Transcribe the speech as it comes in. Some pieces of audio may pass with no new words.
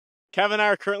Kevin and I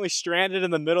are currently stranded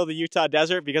in the middle of the Utah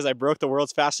desert because I broke the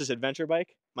world's fastest adventure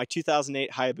bike, my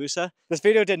 2008 Hayabusa. This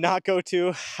video did not go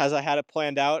to as I had it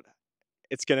planned out.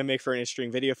 It's gonna make for an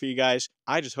interesting video for you guys.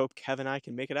 I just hope Kevin and I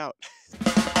can make it out.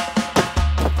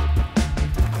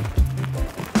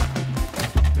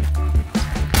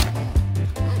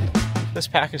 This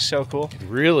pack is so cool.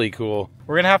 Really cool.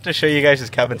 We're gonna have to show you guys his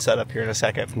Kevin setup here in a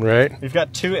second. Right. We've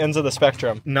got two ends of the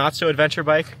spectrum. Not so adventure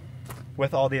bike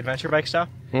with all the adventure bike stuff.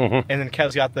 And then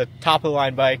Kev's got the top of the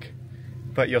line bike,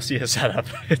 but you'll see his setup.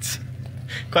 It's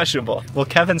questionable. Will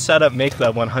Kevin's setup make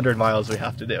the 100 miles we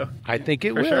have to do? I think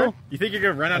it For will. sure? You think you're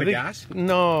gonna run out of gas?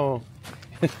 No.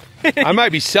 I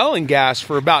might be selling gas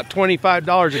for about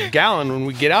 $25 a gallon when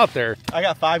we get out there. I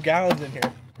got 5 gallons in here.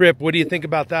 Rip, what do you think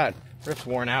about that? Rip's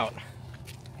worn out.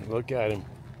 Look at him.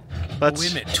 Let's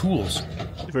wait a minute, tools.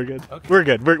 We're good. Okay. We're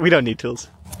good. We don't need tools.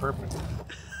 Perfect.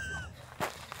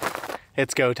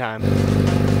 It's go time.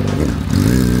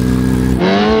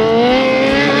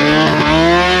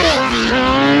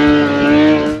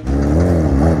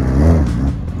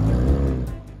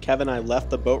 Kevin and I left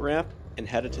the boat ramp and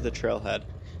headed to the trailhead.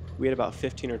 We had about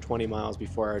 15 or 20 miles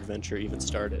before our adventure even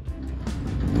started.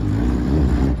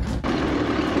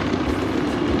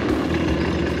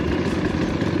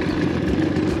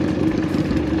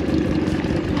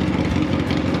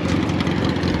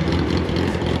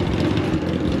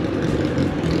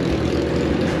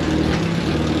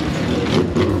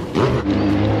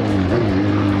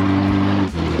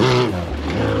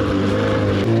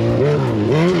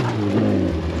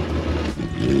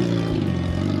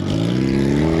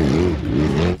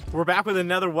 We're back with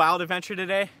another wild adventure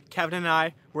today. Kevin and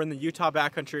I, we're in the Utah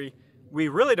backcountry. We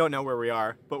really don't know where we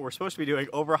are, but we're supposed to be doing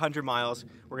over 100 miles.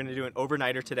 We're gonna do an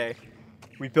overnighter today.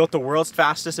 We built the world's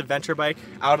fastest adventure bike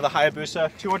out of the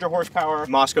Hayabusa, 200 horsepower,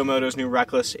 Moscow Moto's new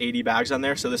Reckless 80 bags on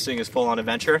there, so this thing is full on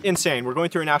adventure. Insane, we're going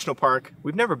through a national park.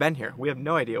 We've never been here. We have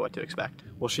no idea what to expect.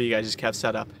 We'll show you guys his Kev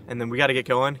setup, and then we gotta get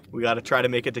going. We gotta try to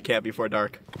make it to camp before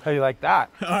dark. How do you like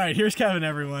that? All right, here's Kevin,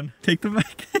 everyone. Take the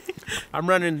mic. I'm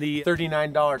running the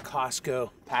 $39 Costco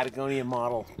Patagonia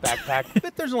model backpack.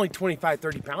 But there's only 25,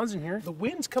 30 pounds in here. The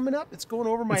wind's coming up. It's going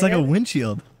over my head. It's like a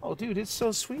windshield. Oh, dude, it's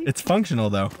so sweet. It's functional,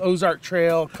 though. Ozark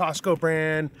Trail, Costco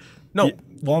brand. No, Yeah,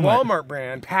 Walmart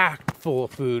brand. Packed full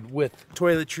of food with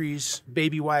toiletries,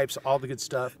 baby wipes, all the good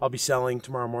stuff. I'll be selling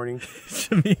tomorrow morning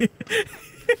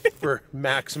for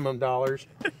maximum dollars.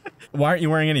 Why aren't you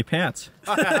wearing any pants?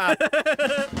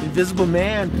 Invisible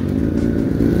man.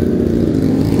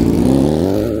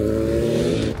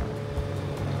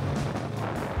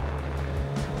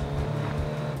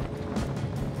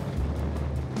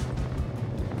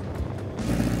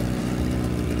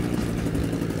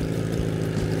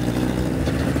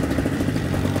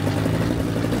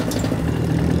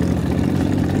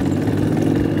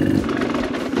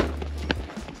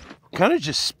 Kind of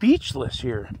just speechless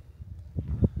here.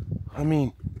 I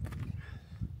mean,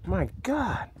 my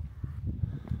God.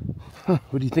 Huh,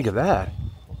 what do you think of that?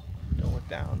 Don't look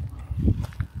down.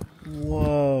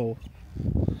 Whoa.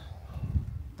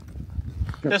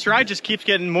 This ride just keeps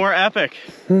getting more epic.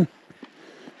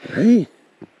 Hey.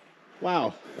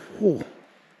 Wow. Whoa.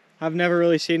 I've never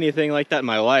really seen anything like that in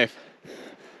my life.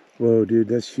 Whoa, dude,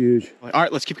 that's huge. All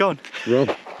right, let's keep going. Roll.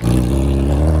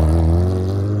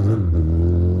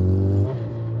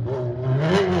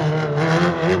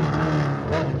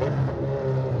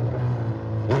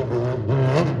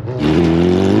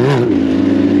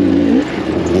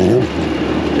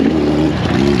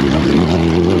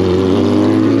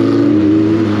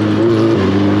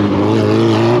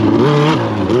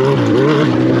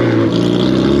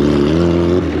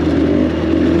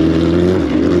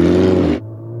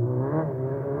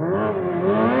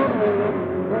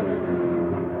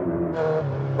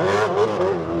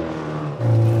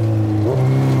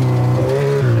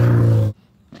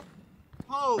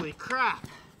 Holy crap.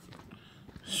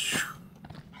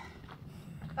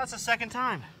 That's the second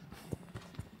time.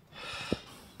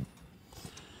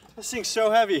 This thing's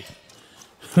so heavy.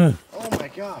 Oh my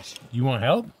gosh. You want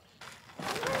help?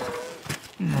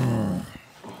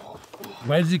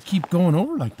 Why does it keep going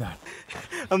over like that?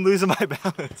 I'm losing my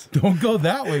balance. Don't go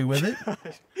that way with it.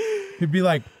 It'd be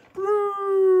like,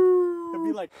 It'd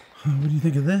be like, what do you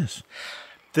think of this?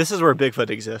 this is where Bigfoot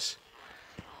exists.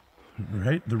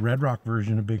 Right? The Red Rock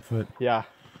version of Bigfoot. Yeah.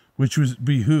 Which was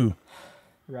be who?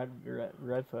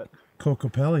 Redfoot.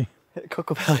 Cocopelli.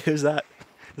 Cocopelli, who's that?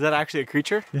 Is that actually a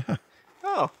creature? Yeah.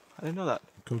 Oh, I didn't know that.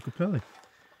 Cocopelli.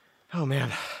 Oh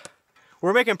man.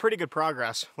 We're making pretty good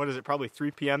progress. What is it, probably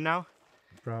 3 p.m. now?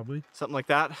 Probably. Something like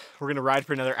that. We're gonna ride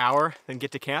for another hour, then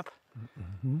get to camp.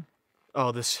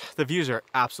 Oh, the views are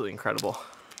absolutely incredible.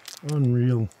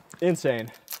 Unreal.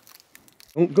 Insane.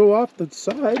 Don't go off the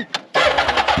side.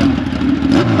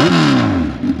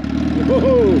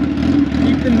 Whoa!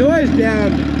 Keep the noise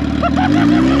down.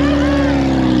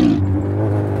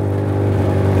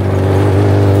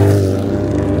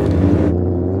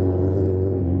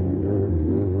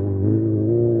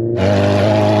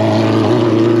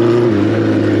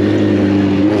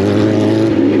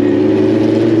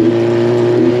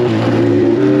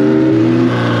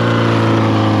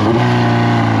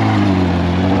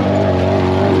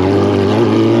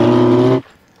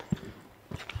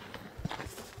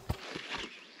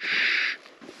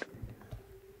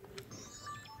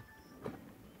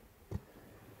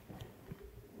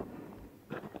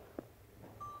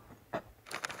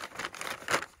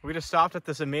 We just stopped at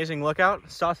this amazing lookout,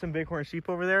 saw some bighorn sheep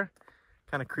over there,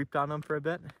 kind of creeped on them for a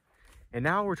bit. And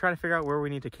now we're trying to figure out where we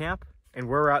need to camp and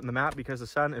where we're at in the map because the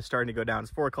sun is starting to go down.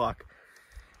 It's 4 o'clock.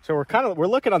 So we're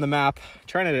looking on the map,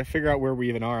 trying to figure out where we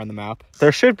even are on the map.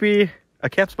 There should be a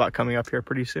camp spot coming up here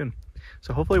pretty soon.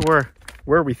 So hopefully we're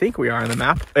where we think we are on the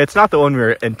map. It's not the one we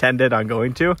were intended on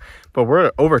going to, but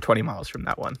we're over 20 miles from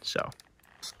that one. So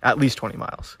at least 20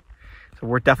 miles. So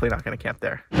we're definitely not going to camp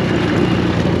there.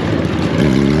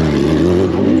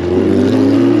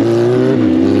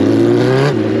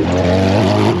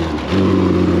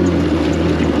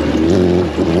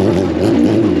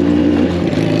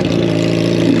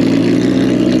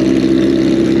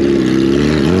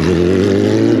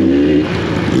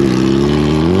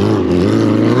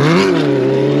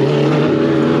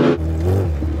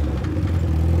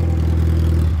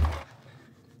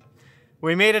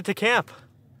 We made it to camp.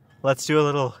 Let's do a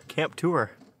little camp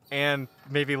tour and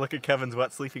maybe look at Kevin's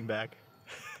wet sleeping bag.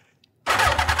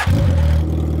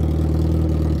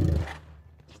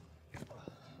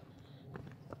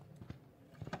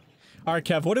 All right,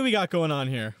 Kev, what do we got going on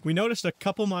here? We noticed a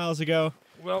couple miles ago,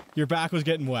 Well, your back was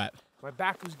getting wet. my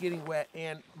back was getting wet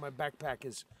and my backpack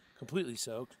is completely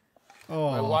soaked.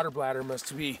 Oh. My water bladder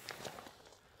must be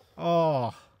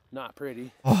Oh. not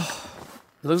pretty. Oh.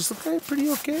 It looks pretty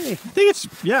okay. I think it's,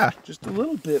 yeah. Just a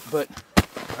little bit, but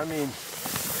I mean,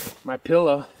 my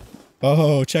pillow.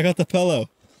 Oh, check out the pillow.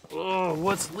 Oh,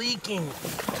 what's leaking?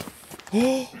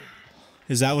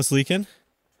 Is that what's leaking?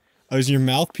 Oh, is your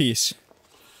mouthpiece?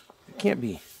 It can't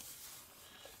be.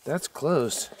 That's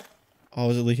closed. Oh,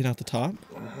 is it leaking out the top?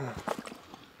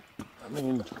 I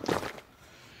mean,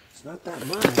 it's not that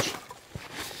much.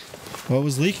 What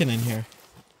was leaking in here?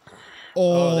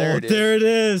 Oh, there it is. there it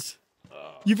is.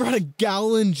 You brought a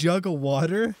gallon jug of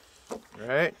water?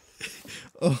 Right?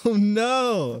 Oh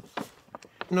no.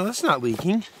 No, that's not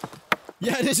leaking.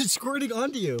 Yeah, it is. It's squirting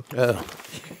onto you. Oh.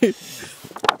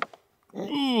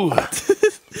 Ooh.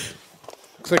 Looks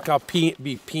like I'll be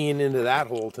peeing into that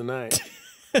hole tonight.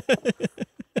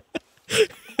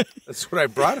 That's what I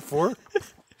brought it for.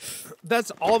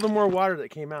 That's all the more water that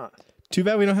came out. Too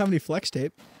bad we don't have any flex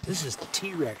tape. This is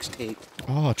T-Rex tape.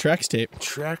 Oh, Trex tape.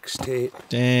 Trex tape.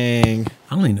 Dang.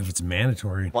 I don't even know if it's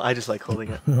mandatory. Well, I just like holding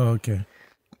it. Oh, okay.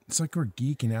 It's like we're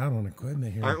geeking out on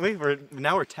equipment here. Aren't we?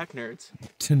 Now we're tech nerds.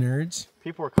 To nerds.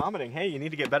 People were commenting, hey, you need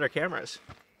to get better cameras.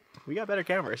 We got better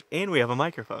cameras, and we have a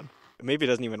microphone. Maybe it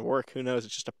doesn't even work. Who knows?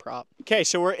 It's just a prop. Okay,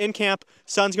 so we're in camp.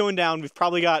 Sun's going down. We've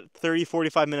probably got 30,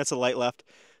 45 minutes of light left.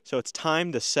 So it's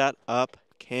time to set up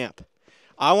camp.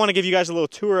 I want to give you guys a little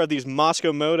tour of these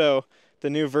Moscow Moto, the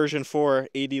new version 4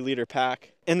 80 liter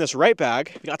pack. In this right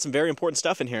bag, we got some very important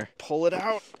stuff in here. Pull it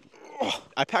out. Oh,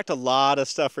 I packed a lot of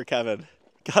stuff for Kevin.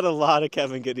 Got a lot of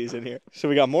Kevin goodies in here. So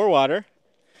we got more water,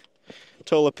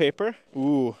 toilet paper,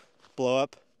 ooh, blow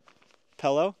up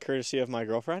pillow, courtesy of my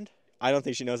girlfriend. I don't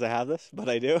think she knows I have this, but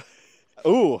I do.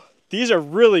 Ooh, these are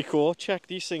really cool. Check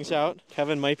these things out.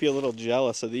 Kevin might be a little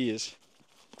jealous of these.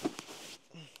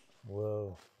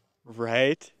 Whoa.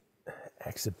 Right?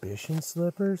 Exhibition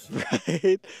slippers?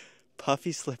 Right?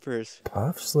 Puffy slippers.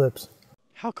 Puff slips.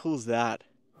 How cool is that?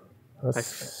 That's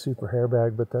super hair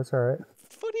bag, but that's all right.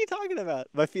 What are you talking about?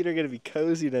 My feet are going to be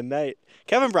cozy tonight.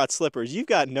 Kevin brought slippers. You've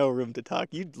got no room to talk.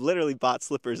 You literally bought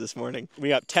slippers this morning. We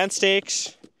got tent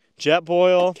stakes, jet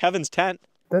boil, Kevin's tent.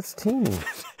 That's teeny.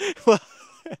 Well,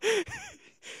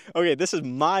 okay, this is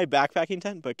my backpacking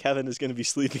tent, but Kevin is going to be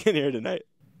sleeping in here tonight.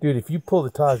 Dude, if you pull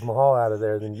the Taj Mahal out of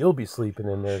there, then you'll be sleeping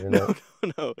in there tonight.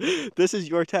 No. This is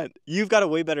your tent. You've got a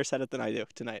way better setup than I do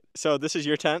tonight. So this is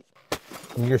your tent.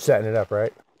 And you're setting it up,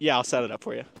 right? Yeah, I'll set it up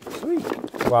for you. Sweet.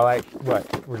 While I,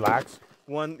 relax?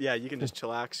 Yeah, you can just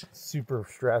chillax. Super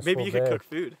stressful Maybe you could cook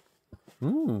food.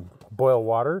 Boil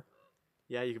water.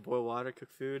 Yeah, you could boil water, cook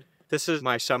food. This is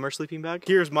my summer sleeping bag.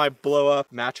 Here's my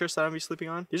blow-up mattress that I'm gonna be sleeping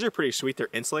on. These are pretty sweet. They're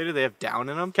insulated. They have down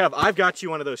in them. Kev, I've got you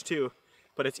one of those too.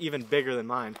 but it's even bigger than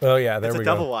mine. Oh yeah, there it's we a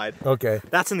go. double wide. Okay.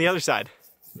 That's in the other side.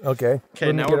 Okay.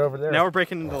 Okay, now get over there. Now we're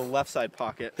breaking into the left side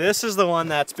pocket. This is the one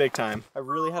that's big time. I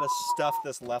really had to stuff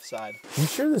this left side. You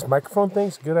sure this microphone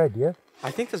thing's a good idea? I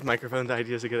think this microphone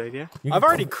idea is a good idea. You I've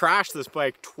already crashed this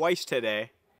bike twice today,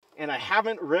 and I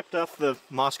haven't ripped up the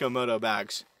Moscow Moto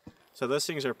bags. So those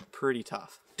things are pretty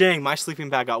tough. Dang, my sleeping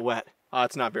bag got wet.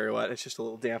 It's not very wet, it's just a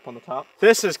little damp on the top.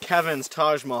 This is Kevin's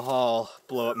Taj Mahal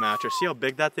blow-up mattress. See how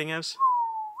big that thing is?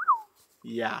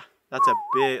 Yeah, that's a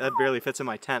big, that barely fits in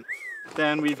my tent.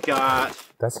 Then we've got...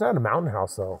 That's not a mountain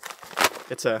house though.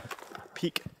 It's a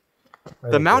Peak.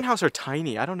 The mountain house are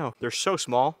tiny, I don't know. They're so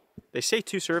small. They say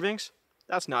 2 servings.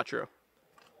 That's not true.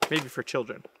 Maybe for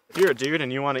children. If you're a dude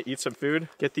and you want to eat some food,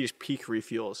 get these Peak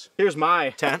refuels. Here's my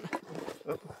tent.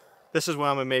 This is when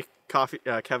I'm gonna make coffee,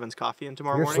 Kevin's coffee in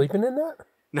tomorrow morning. You're sleeping in that?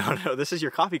 No, this is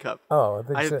your coffee cup. Oh,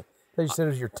 I thought you said it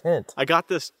was your tent. I got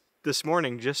this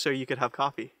morning just so you could have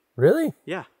coffee. Really?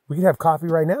 Yeah. We could have coffee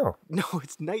right now. No,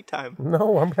 it's nighttime.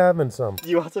 No, I'm having some.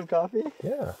 You want some coffee?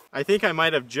 Yeah. I think I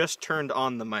might have just turned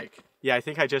on the mic. Yeah, I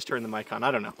think I just turned the mic on.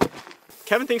 I don't know.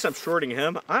 Kevin thinks I'm shorting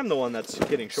him. I'm the one that's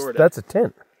getting shorted. That's a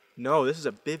tent. No, this is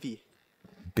a bivvy.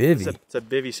 Bivvy? It's a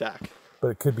bivvy sack. But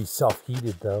it could be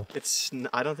self-heated though.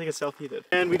 I don't think it's self-heated.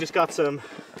 And we just got some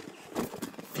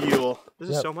fuel. This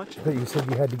is so much. But you said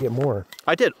you had to get more.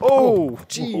 I did. Oh,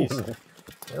 jeez.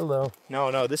 Hello.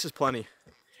 No, this is plenty.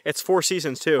 It's 4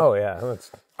 seasons too. Oh yeah.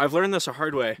 I've learned this a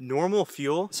hard way. Normal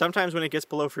fuel, sometimes when it gets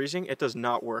below freezing, it does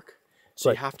not work.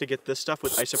 So you have to get this stuff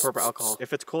with isopropyl alcohol.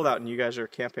 If it's cold out and you guys are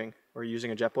camping or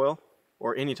using a jet boil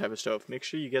or any type of stove, make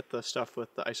sure you get the stuff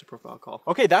with the isopropyl alcohol.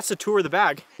 Okay, that's the tour of the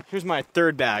bag. Here's my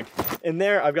 3rd bag. In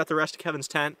there, I've got the rest of Kevin's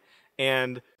tent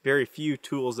and very few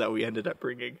tools that we ended up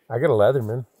bringing. I got a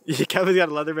Leatherman. Yeah, Kevin's got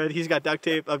a Leatherman. He's got duct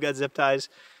tape. I've got zip ties.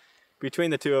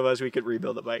 Between the 2 of us, we could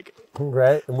rebuild a bike.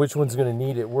 Right? And which one's going to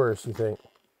need it worse, you think?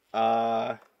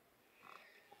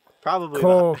 Probably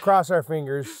cool. Cross our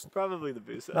fingers. Probably the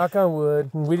Busa. Knock on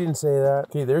wood. We didn't say that.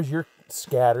 Okay, there's your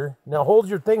scatter. Now hold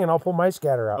your thing and I'll pull my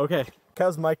scatter out. Okay.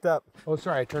 Kev's mic'd up. Oh,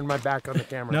 sorry. I turned my back on the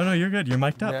camera. No, you're good. You're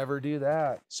mic'd up. Never do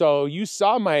that. So you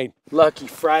saw my Lucky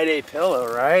Friday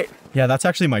pillow, right? Yeah, that's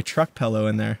actually my truck pillow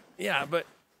in there. Yeah, but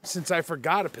since I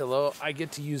forgot a pillow, I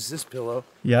get to use this pillow.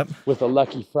 Yep. With a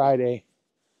Lucky Friday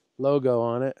logo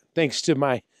on it. Thanks to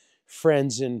my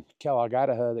friends in Kellogg,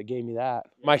 Idaho that gave me that.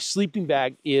 My sleeping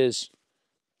bag is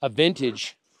a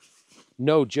vintage,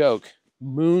 no joke,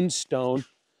 Moonstone.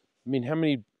 I mean, how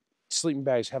many sleeping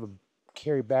bags have a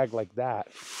carry bag like that?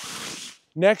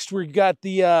 Next, we got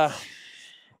the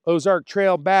Ozark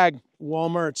Trail bag,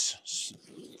 Walmart's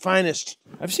finest.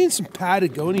 I've seen some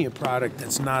Patagonia product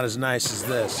that's not as nice as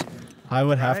this. I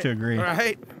would have to agree.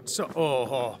 Right?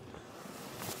 So,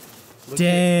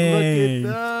 Dang.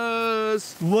 Look at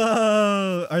those.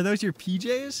 Whoa. Are those your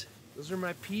PJs? Those are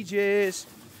my PJs.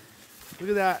 Look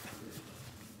at that.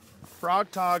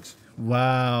 Frog Togs.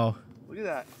 Wow. Look at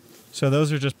that. So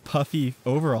those are just puffy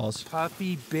overalls.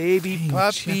 Puffy, baby, Dang,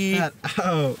 puffy. check that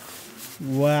out.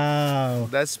 Wow.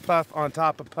 That's Puff on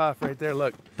top of Puff right there.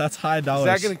 Look. That's high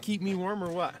dollars. Is that going to keep me warm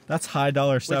or what? That's high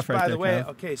dollar stuff right there. By the way, Kev.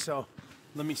 okay, so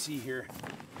let me see here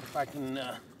if I can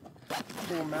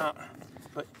pull them out.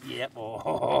 But yeah,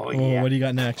 Oh, yeah. what do you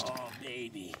got next? Oh,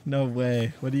 baby. No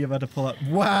way. What are you about to pull up?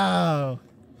 Wow.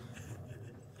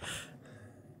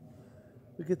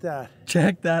 Look at that.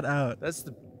 Check that out. That's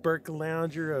the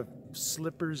Lounger of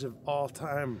slippers of all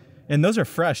time. And those are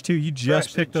fresh too. You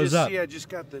just picked those up. Yeah, I just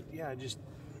got the,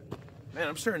 man,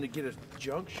 I'm starting to get a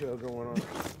junk show going on.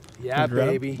 Yeah, Good rub.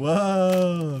 baby.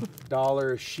 Whoa.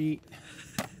 $1 a sheet.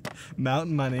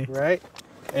 Mountain money. Right?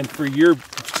 And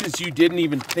since you didn't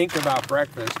even think about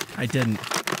breakfast. I didn't.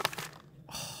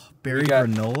 Oh, berry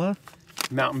granola?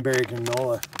 Mountain berry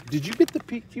granola. Did you get the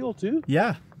peak fuel too?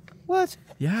 Yeah. What?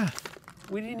 Yeah.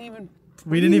 We didn't even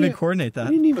coordinate that.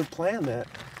 We didn't even plan that.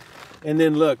 And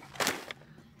then look,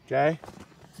 okay?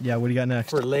 Yeah, what do you got next?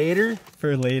 For later.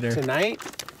 Tonight.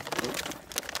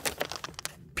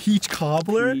 Peach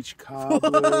cobbler? Peach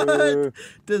cobbler. What?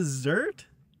 Dessert?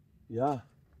 Yeah.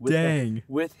 Dang.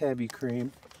 With heavy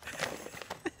cream.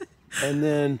 And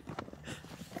then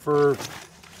for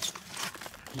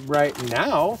right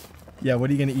now. Yeah, what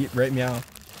are you going to eat right meow?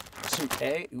 Some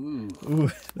egg. Ooh.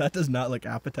 Ooh, that does not look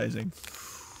appetizing.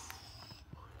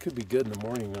 Could be good in the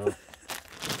morning though.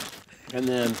 And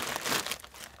then.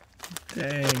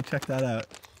 Dang, check that out.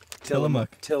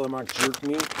 Tillamook jerk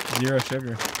meat. 0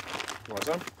 sugar. Want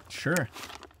some? Sure.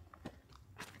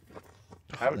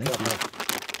 I would Tillamook.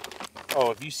 Oh,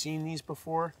 have you seen these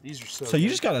before? These are so So you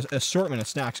good. just got an assortment of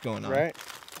snacks going on. Right?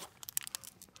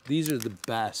 These are the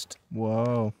best.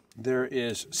 Whoa. there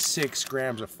is 6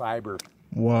 grams of fiber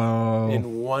Whoa.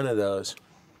 in one of those.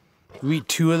 You eat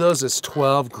 2 of those, it's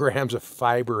 12 grams of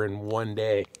fiber in one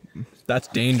day. That's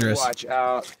dangerous. Watch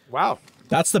out. Wow.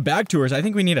 That's the bag tours. I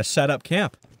think we need a set up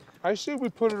camp. I say we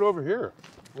put it over here.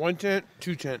 1 tent,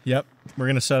 2 tent. Yep. We're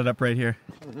going to set it up right here.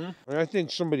 And I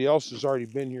think somebody else has already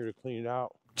been here to clean it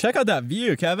out. Check out that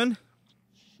view, Kevin.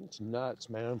 It's nuts,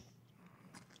 man.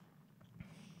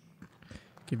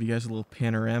 Give you guys a little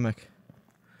panoramic.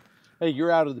 Hey,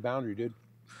 you're out of the boundary, dude.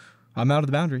 I'm out of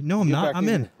the boundary. No, I'm Get not. back I'm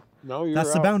in. No, you're That's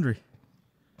out. the boundary.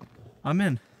 I'm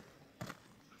in.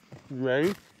 You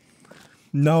ready?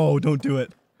 No, don't do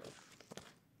it.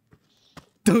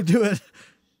 Don't do it.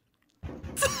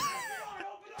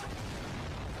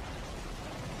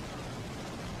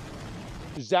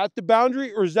 Is that the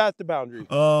boundary or is that the boundary?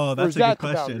 Oh, Or that's is a that good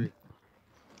the question.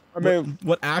 boundary? I mean,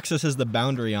 What axis is the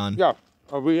boundary on? yeah.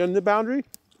 Are we in the boundary?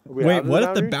 Are we out Wait, of what if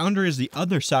the boundary? boundary is the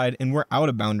other side and we're out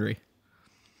of boundary?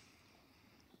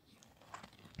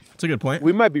 That's a good point.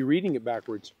 We might be reading it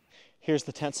backwards. Here's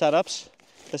the tent setups.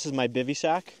 This is my bivy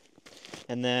sack.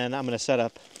 And then I'm gonna set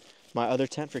up my other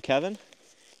tent for Kevin.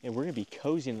 And we're gonna be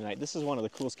cozy tonight. This is one of the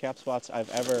coolest camp spots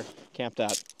I've ever camped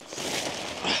at.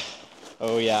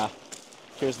 Oh yeah.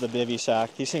 Here's the bivy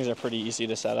sack. These things are pretty easy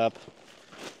to set up.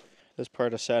 This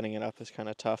part of setting it up is kind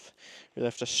of tough. You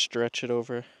have to stretch it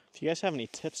over. If you guys have any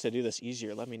tips to do this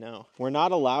easier, let me know. We're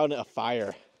not allowed a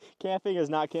fire. Camping is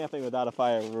not camping without a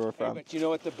fire where we're from. Hey, but you know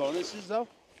what the bonus is, though?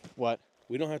 What?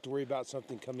 We don't have to worry about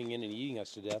something coming in and eating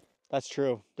us to death. That's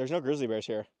true. There's no grizzly bears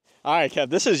here. All right, Kev,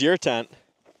 this is your tent.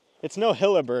 It's no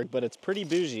Hilleberg, but it's pretty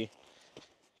bougie.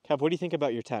 Kev, what do you think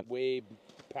about your tent? Way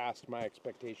past my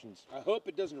expectations. I hope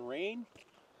it doesn't rain,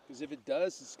 because if it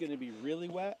does, it's going to be really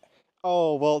wet.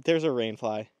 Oh, well, there's a rain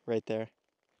fly right there.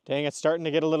 Dang, it's starting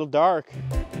to get a little dark.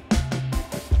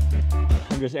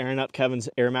 I'm just airing up Kevin's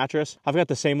air mattress. I've got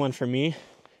the same one for me.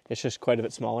 It's just quite a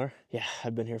bit smaller. Yeah,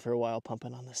 I've been here for a while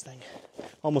pumping on this thing.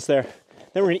 Almost there.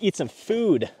 Then we're gonna eat some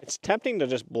food. It's tempting to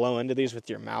just blow into these with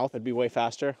your mouth. It'd be way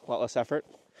faster, a lot less effort.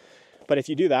 But if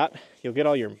you do that, you'll get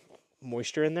all your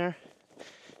moisture in there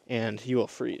and you will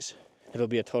freeze. It'll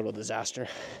be a total disaster.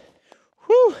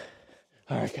 Whew.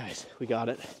 All right, guys, we got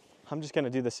it. I'm just gonna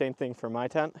do the same thing for my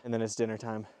tent and then it's dinner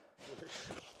time.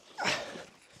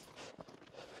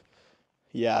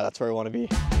 Yeah, that's where I wanna be.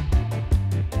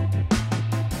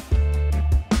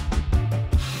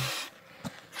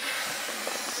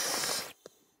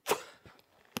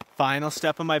 Final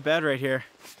step of my bed right here,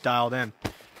 dialed in.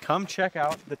 Come check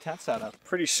out the tent setup.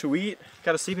 Pretty sweet.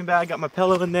 Got a sleeping bag, got my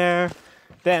pillow in there.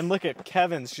 Then look at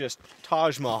Kevin's just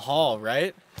Taj Mahal,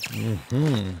 right?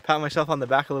 Pat myself on the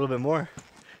back a little bit more.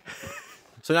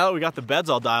 So now that we got the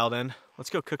beds all dialed in, let's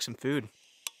go cook some food.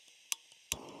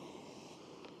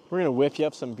 We're gonna whip you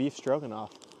up some beef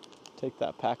stroganoff. Take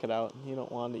that packet out. You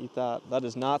don't want to eat that. That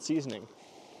is not seasoning.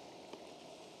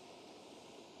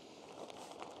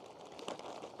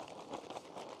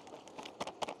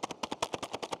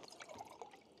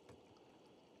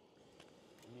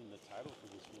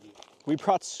 We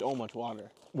brought so much water.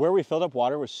 Where we filled up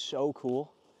water was so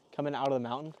cool. Coming out of the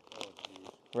mountain.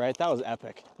 Oh, right, that was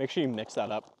epic. Make sure you mix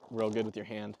that up real good with your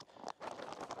hand.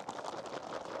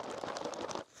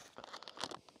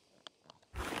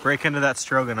 Break into that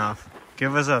stroganoff.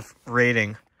 Give us a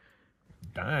rating.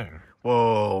 Dang.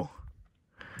 Whoa.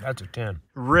 That's a 10.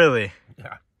 Really?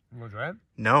 Yeah. Was that?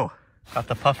 No. Got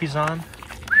the puffies on.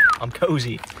 I'm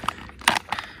cozy.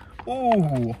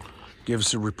 Ooh. Give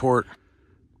us a report.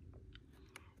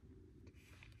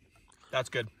 That's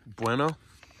good. Bueno.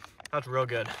 That's real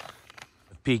good.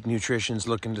 Peak Nutrition's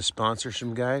looking to sponsor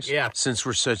some guys. Yeah. Since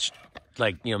we're such,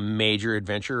 like, you know, major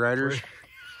adventure riders.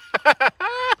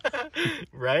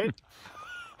 Right?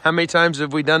 How many times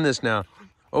have we done this now?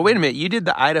 Oh, wait a minute. You did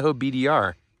the Idaho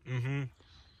BDR. Mm-hmm.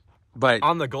 But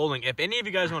on the Goldwing, if any of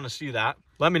you guys want to see that,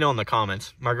 let me know in the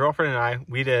comments. My girlfriend and I,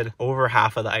 we did over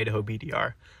half of the Idaho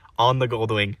BDR on the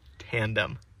Goldwing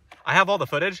tandem. I have all the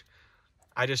footage.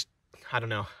 I don't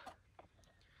know.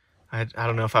 I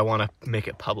don't know if I want to make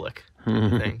it public.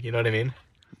 Thing. You know what I mean?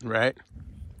 Right.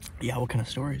 Yeah, what kind of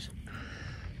stories?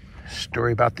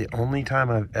 Story about the only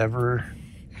time I've ever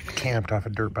camped off a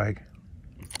dirt bike.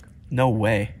 No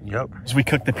way. Yep. As we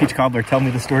cook the peach cobbler, tell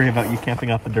me the story about you camping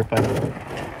off a dirt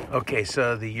bike. Okay,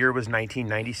 so the year was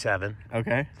 1997.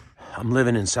 Okay. I'm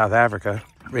living in South Africa,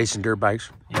 racing dirt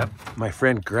bikes. Yep. My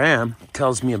friend Graham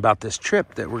tells me about this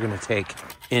trip that we're going to take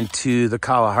into the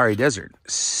Kalahari Desert.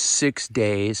 6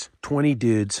 days, 20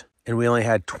 dudes, and we only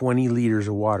had 20 liters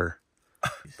of water.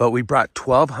 But we brought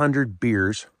 1,200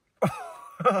 beers.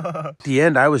 At the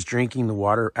end, I was drinking the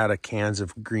water out of cans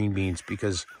of green beans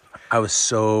because I was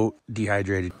so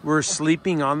dehydrated. We're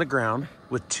sleeping on the ground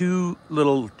with 2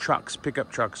 little trucks, pickup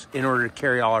trucks, in order to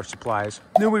carry all our supplies.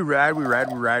 Then we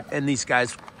ride, and these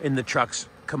guys in the trucks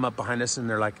come up behind us and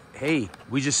they're like, hey,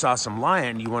 we just saw some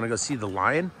lion. You want to go see the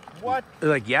lion? What? They're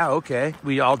like, yeah, okay.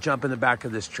 We all jump in the back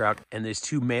of this truck, and these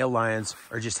 2 male lions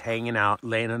are just hanging out,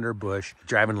 laying under a bush,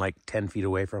 driving like 10 feet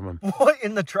away from them. What,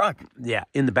 in the truck? Yeah,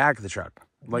 in the back of the truck.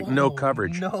 Like, Whoa, no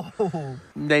coverage. No.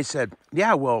 They said,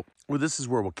 yeah, well, this is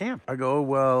where we'll camp. I go,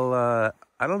 well,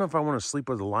 I don't know if I want to sleep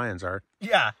where the lions are.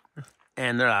 Yeah.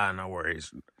 And they're like, no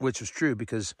worries, which was true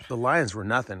because the lions were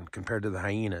nothing compared to the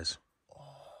hyenas.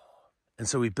 And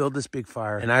so we built this big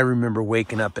fire, and I remember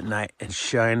waking up at night and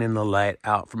shining the light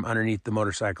out from underneath the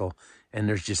motorcycle, and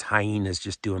there's just hyenas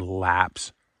just doing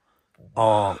laps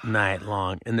all night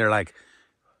long. And they're like,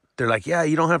 yeah,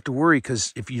 you don't have to worry,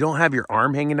 because if you don't have your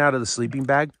arm hanging out of the sleeping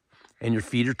bag and your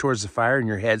feet are towards the fire and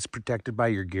your head's protected by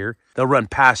your gear, they'll run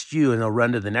past you and they'll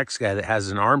run to the next guy that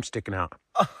has an arm sticking out.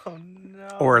 Oh, no.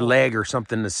 Or a leg or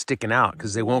something that's sticking out,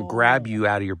 because they won't grab you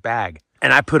out of your bag.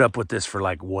 And I put up with this for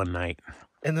like one night.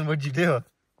 And then what'd you do?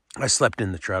 I slept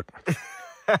in the truck.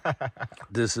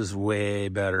 This is way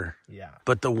better. Yeah.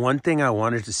 But the one thing I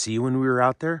wanted to see when we were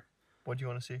out there, What do you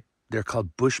want to see? they're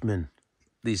called Bushmen.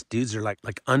 These dudes are like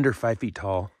under 5 feet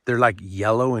tall. They're like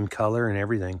yellow in color and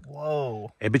everything.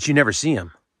 Whoa. But you never see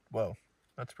them. Whoa.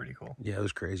 That's pretty cool. Yeah, it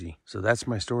was crazy. So that's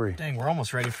my story. Dang, we're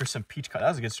almost ready for some peach cobbler.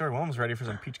 That was a good story. We're almost ready for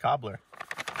some peach cobbler.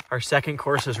 Our second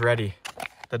course is ready.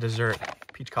 The dessert,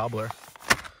 peach cobbler.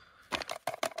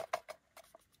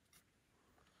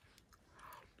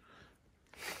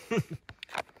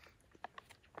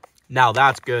 Now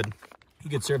that's good. You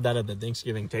could serve that at the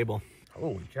Thanksgiving table.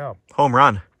 Holy cow. Home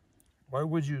run. Why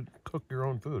would you cook your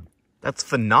own food? That's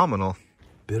phenomenal.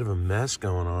 Bit of a mess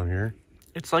going on here.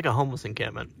 It's like a homeless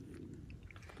encampment.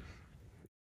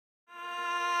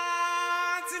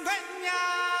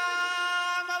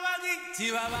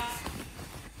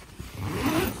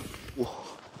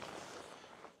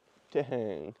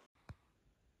 Dang.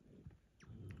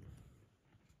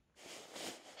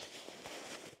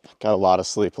 Got a lot of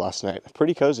sleep last night.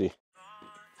 Pretty cozy.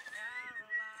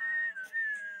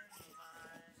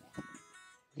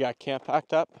 We got camp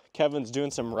packed up. Kevin's doing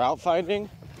some route finding.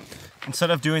 Instead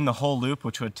of doing the whole loop,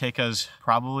 which would take us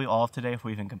probably all of today if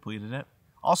we even completed it.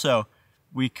 Also,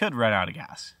 we could run out of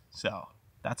gas. So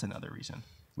that's another reason.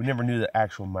 We never knew the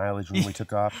actual mileage when we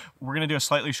took off. We're gonna do a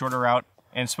slightly shorter route,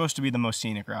 and it's supposed to be the most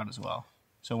scenic route as well.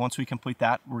 So once we complete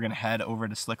that, we're gonna head over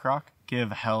to Slick Rock,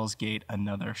 give Hell's Gate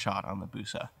another shot on the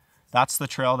Busa. That's the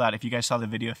trail that, if you guys saw the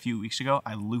video a few weeks ago,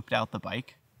 I looped out the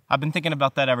bike. I've been thinking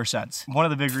about that ever since. One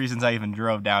of the big reasons I even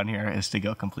drove down here is to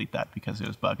go complete that, because it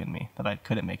was bugging me that I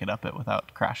couldn't make it up it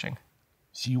without crashing.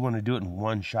 So you want to do it in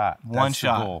one shot? One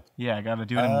shot. The goal. Yeah, I got to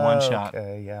do it in one shot.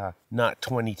 Okay, yeah. Not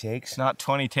 20 takes? Not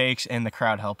 20 takes and the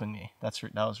crowd helping me. That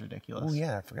was ridiculous. Oh,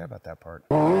 yeah, I forgot about that part.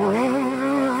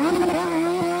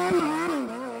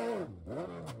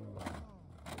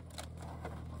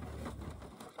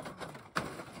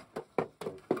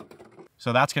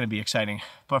 So that's going to be exciting.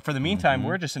 But for the meantime,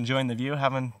 we're just enjoying the view.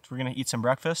 We're going to eat some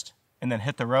breakfast and then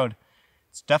hit the road.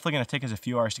 It's definitely going to take us a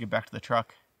few hours to get back to the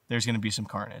truck. There's going to be some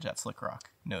carnage at Slick Rock,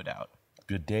 no doubt.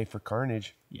 Good day for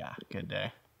carnage. Yeah, good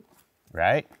day.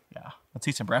 Right? Yeah, let's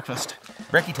eat some breakfast.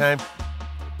 Brekkie time.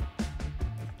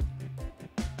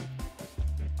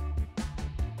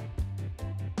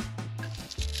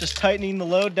 Just tightening the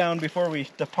load down before we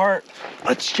depart.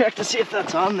 Let's check to see if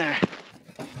that's on there.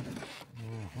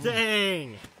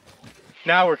 Dang!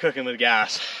 Now we're cooking with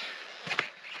gas.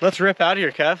 Let's rip out of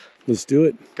here, Kev. Let's do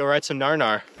it. Go ride some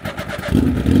nar-nar.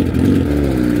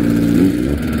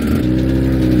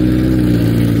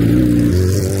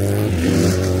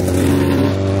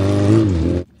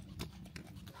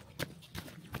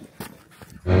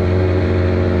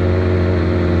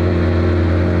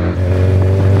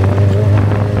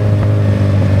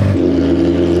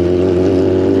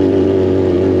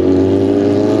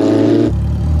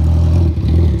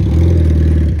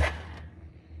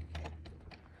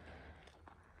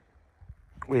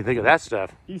 What do you think of that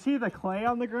stuff? You see the clay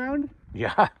on the ground?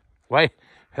 Yeah. Why?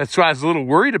 That's what I was a little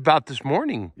worried about this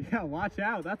morning. Yeah, watch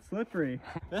out. That's slippery.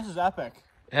 This is epic.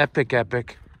 Epic,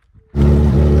 epic.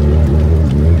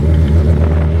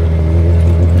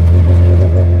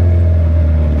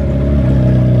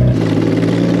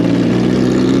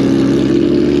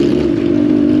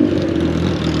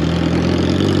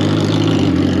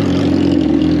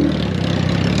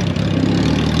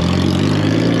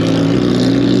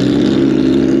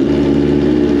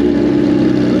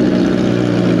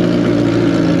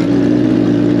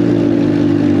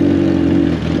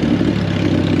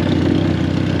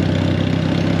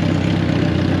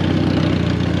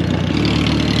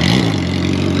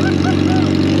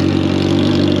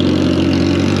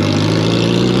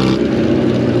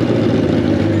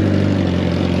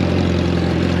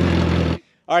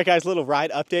 right, guys, little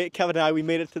ride update. Kevin and I, we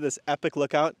made it to this epic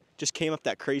lookout. Just came up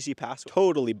that crazy pass.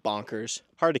 Totally bonkers.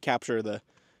 Hard to capture the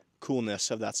coolness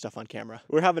of that stuff on camera.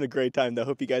 We're having a great time though.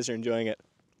 Hope you guys are enjoying it.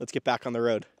 Let's get back on the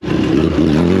road.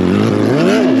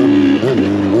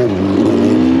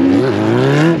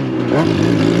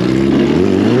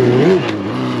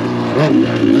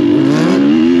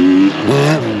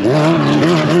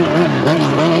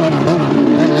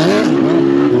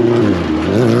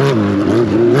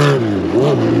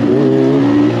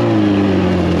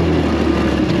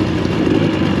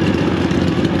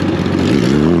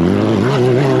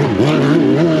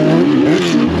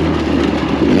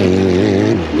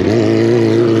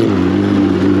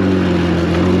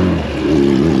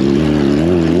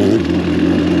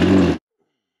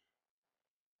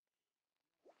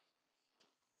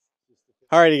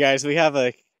 Alrighty, guys, we have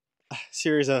a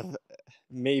series of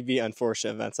maybe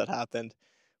unfortunate events that happened.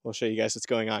 We'll show you guys what's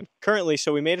going on. Currently,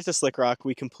 so we made it to Slick Rock.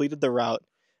 We completed the route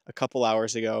a couple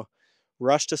hours ago,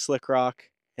 rushed to Slick Rock,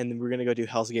 and then we're going to go do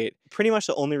Hell's Gate. Pretty much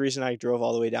the only reason I drove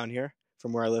all the way down here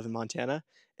from where I live in Montana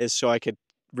is so I could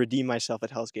redeem myself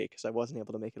at Hell's Gate because I wasn't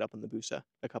able to make it up on the Busa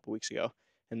a couple weeks ago,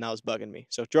 and that was bugging me.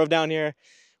 So drove down here.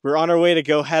 We're on our way to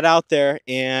go head out there,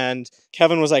 and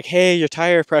Kevin was like, hey, your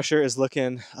tire pressure is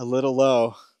looking a little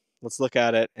low. Let's look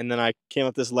at it. And then I came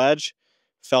up this ledge,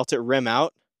 felt it rim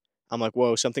out. I'm like,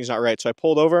 whoa, something's not right. So I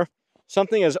pulled over.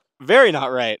 Something is very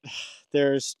not right.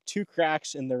 There's 2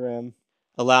 cracks in the rim,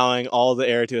 allowing all the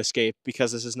air to escape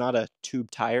because this is not a tube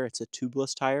tire, it's a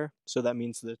tubeless tire. So that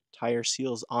means the tire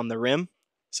seals on the rim.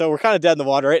 So we're kind of dead in the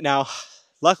water right now.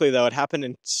 Luckily though, it happened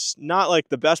in not like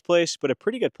the best place, but a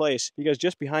pretty good place because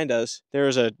just behind us,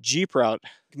 there's a Jeep route.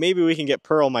 Maybe we can get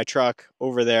Pearl, my truck,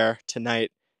 over there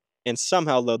tonight and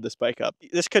somehow load this bike up.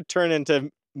 This could turn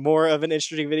into more of an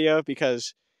interesting video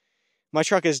because my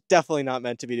truck is definitely not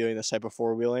meant to be doing this type of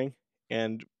four-wheeling.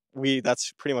 And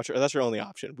that's our only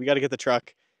option. We got to get the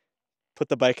truck, put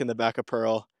the bike in the back of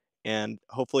Pearl, and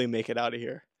hopefully make it out of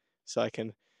here so I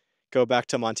can go back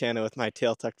to Montana with my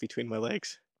tail tucked between my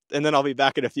legs. And then I'll be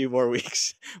back in a few more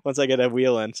weeks once I get a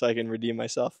wheel in so I can redeem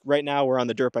myself. Right now we're on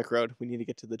the dirt bike road. We need to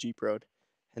get to the Jeep road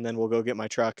and then we'll go get my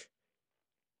truck.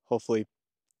 Hopefully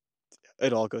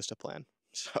it all goes to plan.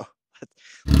 So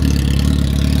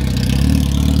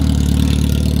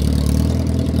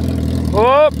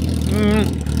Oh,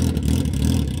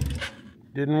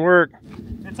 didn't work.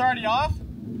 it's already off?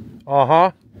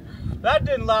 Uh-huh. That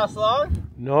didn't last long.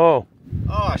 No.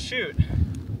 Oh, shoot.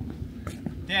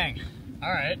 Dang. All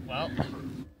right, well.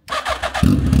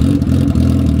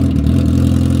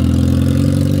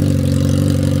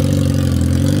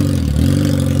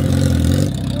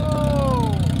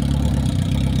 Whoa.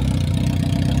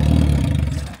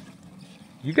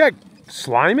 You got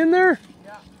slime in there?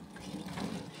 Yeah.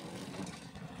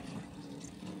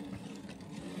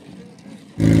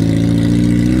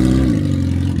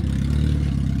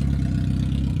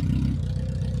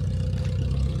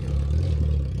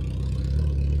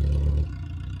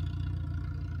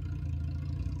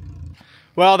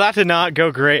 Well, that did not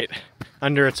go great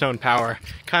under its own power.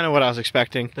 Kind of what I was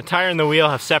expecting. The tire and the wheel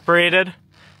have separated.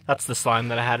 That's the slime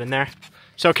that I had in there.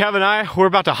 So Kev and I, we're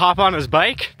about to hop on his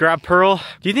bike, grab Pearl.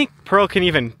 Do you think Pearl can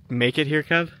even make it here,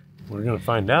 Kev? We're gonna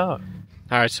find out.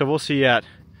 All right, so we'll see you at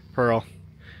Pearl.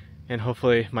 And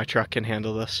hopefully my truck can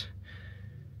handle this.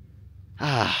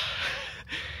 This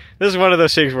is one of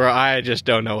those things where I just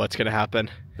don't know what's gonna happen.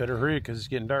 Better hurry because it's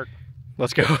getting dark.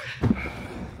 Let's go.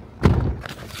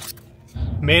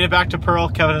 Made it back to Pearl,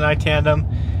 Kevin and I tandem.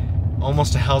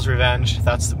 Almost to Hell's Revenge.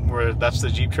 That's the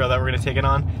Jeep trail that we're gonna take it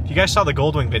on. If you guys saw the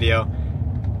Goldwing video,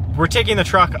 we're taking the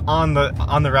truck on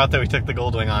the route that we took the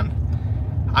Goldwing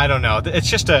on. I don't know.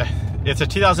 It's a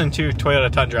 2002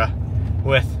 Toyota Tundra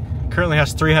currently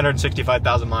has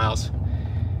 365,000 miles.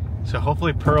 So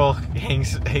hopefully Pearl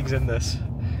hangs in this.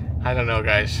 I don't know,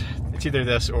 guys. It's either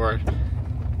this or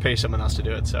pay someone else to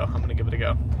do it. So I'm gonna give it a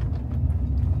go.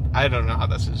 I don't know how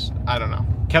this is. I don't know.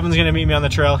 Kevin's gonna meet me on the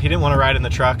trail. He didn't want to ride in the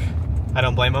truck. I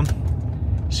don't blame him.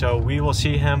 So we will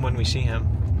see him when we see him.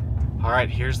 All right,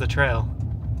 here's the trail.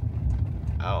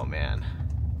 Oh man,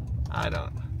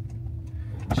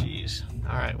 jeez.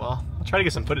 All right, well, I'll try to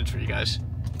get some footage for you guys.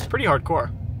 It's pretty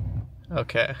hardcore.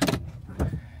 Okay.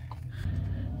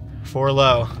 4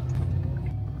 low.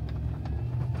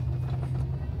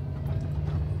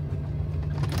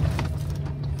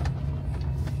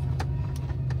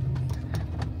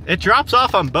 It drops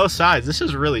off on both sides. This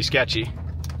is really sketchy.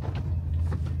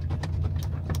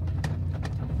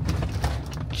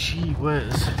 Gee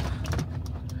whiz.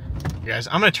 You guys,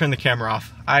 I'm gonna turn the camera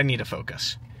off. I need to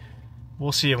focus.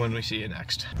 We'll see you when we see you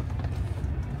next.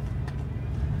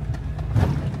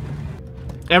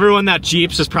 Everyone that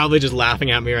Jeeps is probably just laughing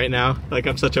at me right now. Like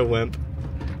I'm such a wimp.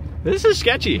 This is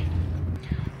sketchy.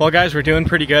 Well guys, we're doing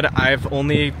pretty good. I've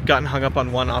only gotten hung up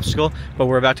on one obstacle, but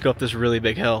we're about to go up this really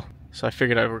big hill. So I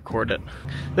figured I'd record it.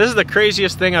 This is the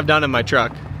craziest thing I've done in my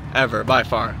truck, ever, by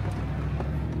far.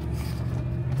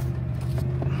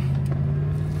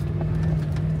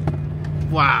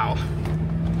 Wow.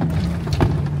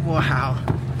 Wow.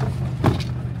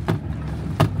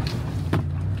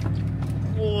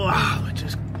 Wow, it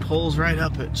just pulls right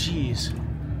up it, jeez.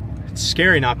 It's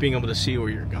scary not being able to see where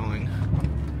you're going.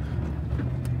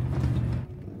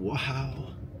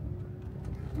 Wow.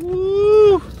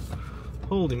 Woo!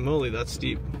 Holy moly, that's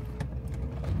steep.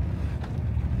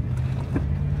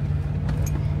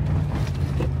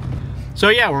 So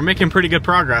yeah, we're making pretty good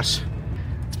progress.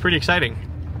 It's pretty exciting.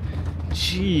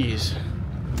 Jeez.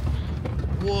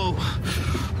 Whoa.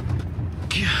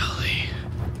 Golly.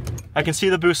 I can see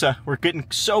the Busa. We're getting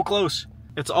so close.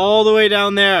 It's all the way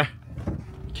down there.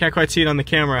 Can't quite see it on the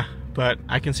camera, but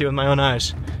I can see it with my own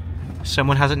eyes.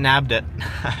 Someone hasn't nabbed it.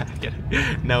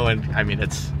 No one, I mean,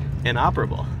 it's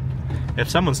inoperable. If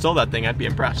someone stole that thing, I'd be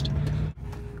impressed.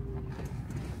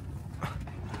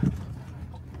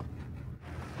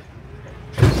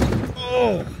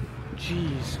 Oh,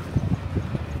 jeez.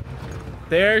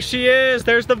 There she is,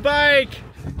 there's the bike.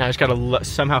 Now I just gotta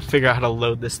somehow figure out how to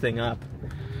load this thing up.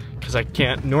 Cause I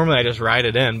can't, normally I just ride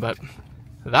it in, but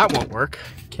that won't work.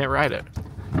 Can't ride it.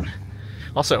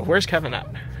 Also, where's Kevin at?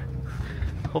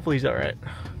 Hopefully he's all right.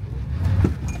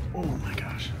 Oh my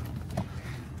gosh.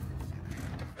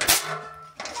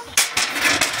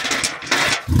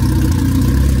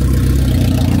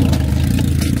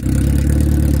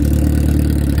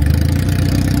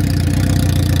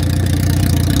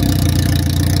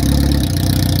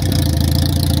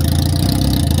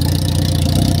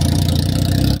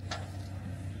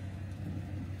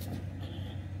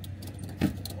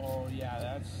 Oh yeah,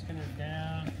 that's spinning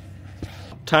down.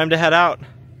 Time to head out.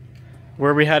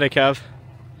 Where are we headed, Kev?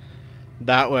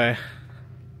 That way.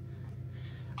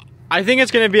 I think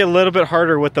it's gonna be a little bit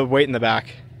harder with the weight in the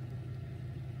back.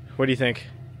 What do you think?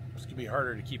 It's gonna be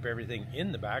harder to keep everything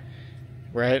in the back.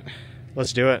 Right?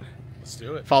 Let's do it. Let's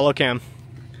do it. Follow Cam.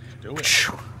 Do it. Just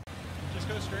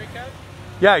go straight, Kev?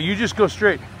 Yeah, you just go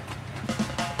straight.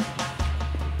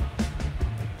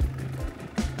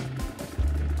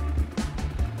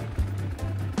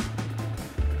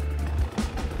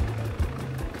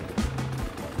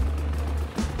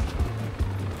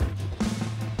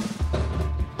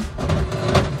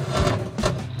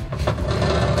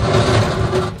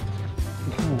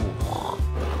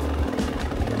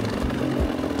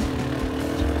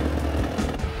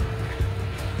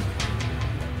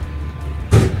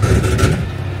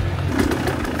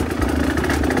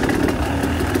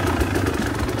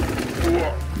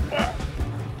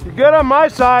 Good on my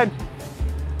side.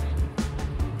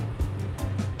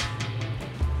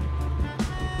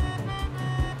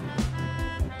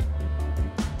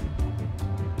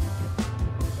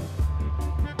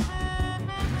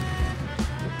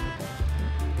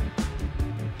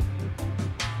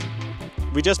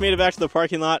 We just made it back to the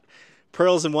parking lot.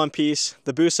 Pearl's in one piece.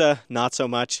 The Busa, not so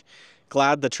much.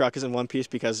 Glad the truck is in one piece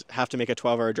because I have to make a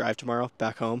 12-hour drive tomorrow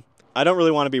back home. I don't really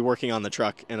want to be working on the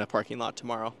truck in a parking lot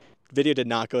tomorrow. Video did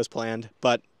not go as planned,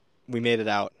 but we made it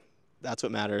out. That's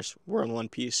what matters. We're in one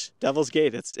piece. Devil's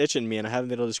Gate, it's itching me and I haven't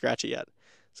been able to scratch it yet.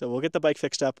 So we'll get the bike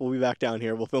fixed up. We'll be back down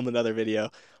here. We'll film another video,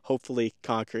 hopefully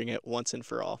conquering it once and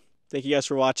for all. Thank you guys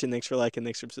for watching. Thanks for liking.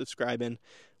 Thanks for subscribing.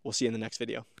 We'll see you in the next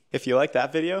video. If you like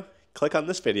that video, click on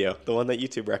this video, the one that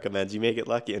YouTube recommends. You may get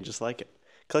lucky and just like it.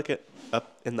 Click it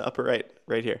up in the upper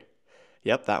right here.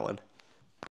 Yep, that one.